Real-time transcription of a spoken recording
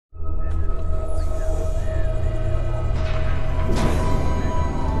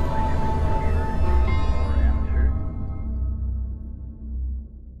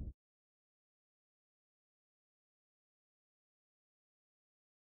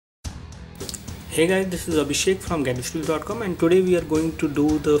Hey guys, this is Abhishek from gadgetskills.com, and today we are going to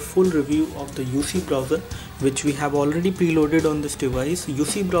do the full review of the UCBrowser, which we have already preloaded on this device.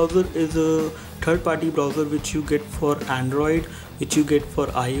 UCBrowser is a third-party browser which you get for Android, which you get for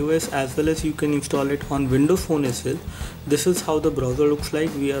iOS, as well as you can install it on Windows Phone as well. This is how the browser looks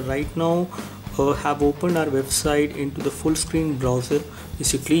like. We are right now have opened our website into the full screen browser.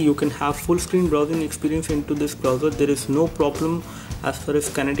 Basically, you can have full screen browsing experience into this browser. There is no problem as far as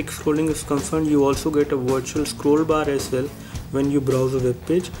kinetic scrolling is concerned. You also get a virtual scroll bar as well when you browse a web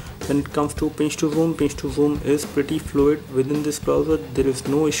page. When it comes to pinch to zoom is pretty fluid within this browser. There is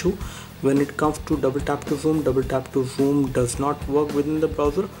no issue. When it comes to double tap to zoom does not work within the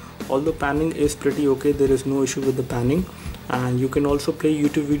browser. Although panning is pretty okay, there is no issue with the panning, and you can also play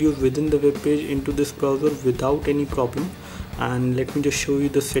YouTube videos within the web page into this browser without any problem. And let me just show you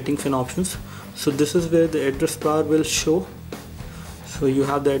the settings and options. So this is where the address bar will show. So you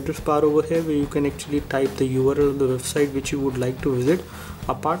have the address bar over here where you can actually type the URL of the website which you would like to visit.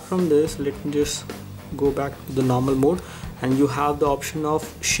 Apart from this, let me just go back to the normal mode, and you have the option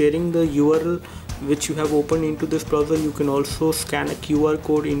of sharing the URL which you have opened into this browser. You can also scan a QR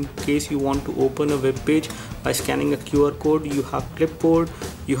code in case you want to open a web page by scanning a QR code. You have clipboard.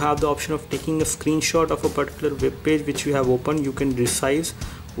 You have the option of taking a screenshot of a particular web page which you have opened. You can resize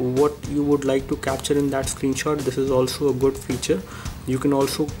what you would like to capture in that screenshot. This is also a good feature. You can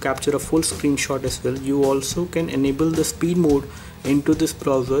also capture a full screenshot as well. You also can enable the speed mode into this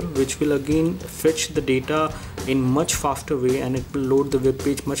browser, which will again fetch the data in much faster way, and it will load the web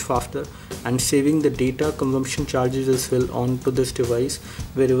page much faster, and saving the data consumption charges as well onto this device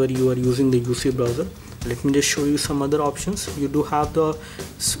wherever you are using the UC browser. Let me just show you some other options. You do have the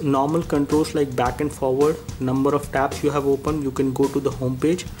normal controls like back and forward, number of tabs you have opened. You can go to the home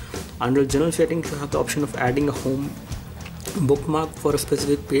page. Under general settings, you have the option of adding a home bookmark for a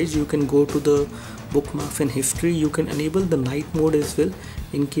specific page. You can go to the bookmarks and history. You can enable the night mode as well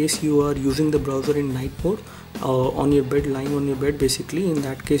in case you are using the browser in night mode on your bed, lying on your bed. Basically, in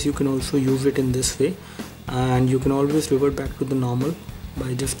that case you can also use it in this way, and you can always revert back to the normal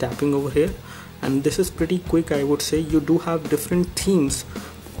by just tapping over here. And this is pretty quick, I would say. You do have different themes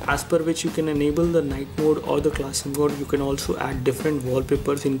as per which you can enable the night mode or the classic mode. You can also add different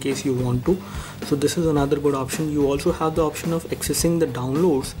wallpapers in case you want to. So this is another good option. You also have the option of accessing the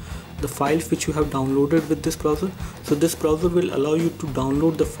downloads, the files which you have downloaded with this browser. So this browser will allow you to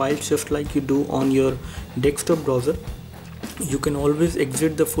download the files just like you do on your desktop browser. You can always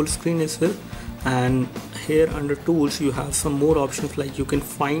exit the full screen as well. And here under tools, you have some more options, like you can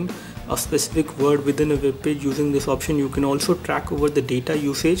find a specific word within a web page using this option. You can also track over the data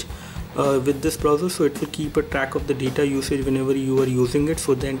usage with this browser, so it will keep a track of the data usage whenever you are using it,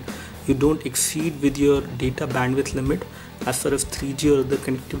 so then you don't exceed with your data bandwidth limit as far as 3G or the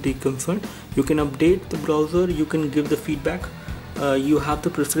connectivity is concerned. You can update the browser. You can give the feedback. You have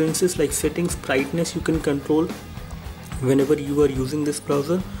the preferences like settings, brightness you can control whenever you are using this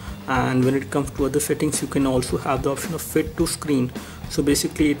browser. And when it comes to other settings, you can also have the option of fit to screen. So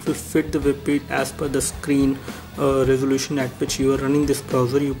basically it will fit the web page as per the screen resolution at which you are running this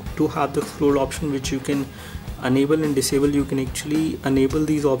browser. You do have the scroll option which you can enable and disable. You can actually enable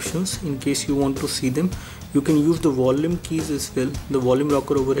these options in case you want to see them. You can use the volume keys as well, the volume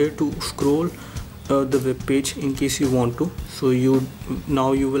rocker over here, to scroll the web page in case you want to. So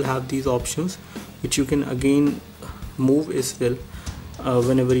now you will have these options which you can again move as well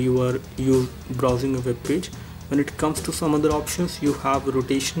whenever you are browsing a web page. When it comes to some other options, you have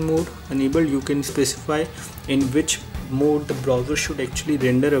rotation mode enabled. You can specify in which mode the browser should actually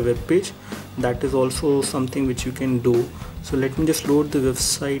render a web page. That is also something which you can do. So let me just load the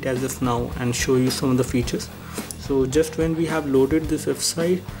website as of now and show you some of the features. So just when we have loaded this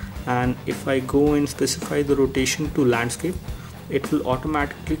website, and if I go and specify the rotation to landscape, it will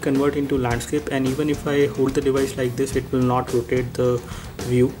automatically convert into landscape, and even if I hold the device like this, it will not rotate the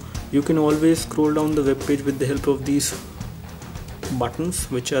view. You can always scroll down the web page with the help of these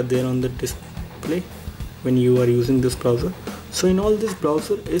buttons which are there on the display when you are using this browser. So in all, this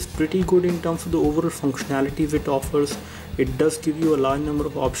browser is pretty good in terms of the overall functionalities it offers. It does give you a large number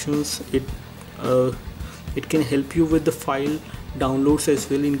of options. It can help you with the file downloads as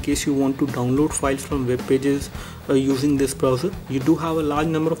well in case you want to download files from web pages using this browser. You do have a large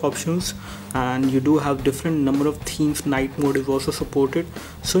number of options, and you do have different number of themes. Night mode is also supported.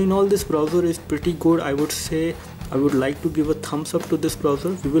 So in all, this browser is pretty good. I would say I would like to give a thumbs up to this browser.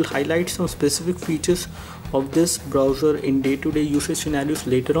 We will highlight some specific features of this browser in day-to-day usage scenarios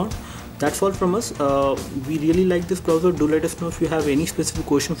later on. That's all from us. We really like this browser. Do let us know if you have any specific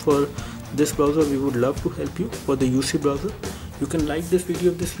question for this browser. We would love to help you for the UC browser. You can like this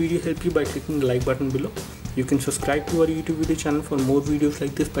video if this video helped you by clicking the like button below. You can subscribe to our YouTube video channel for more videos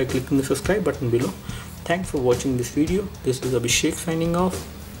like this by clicking the subscribe button below. Thanks for watching this video. This is Abhishek signing off.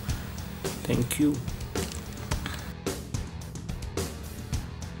 Thank you.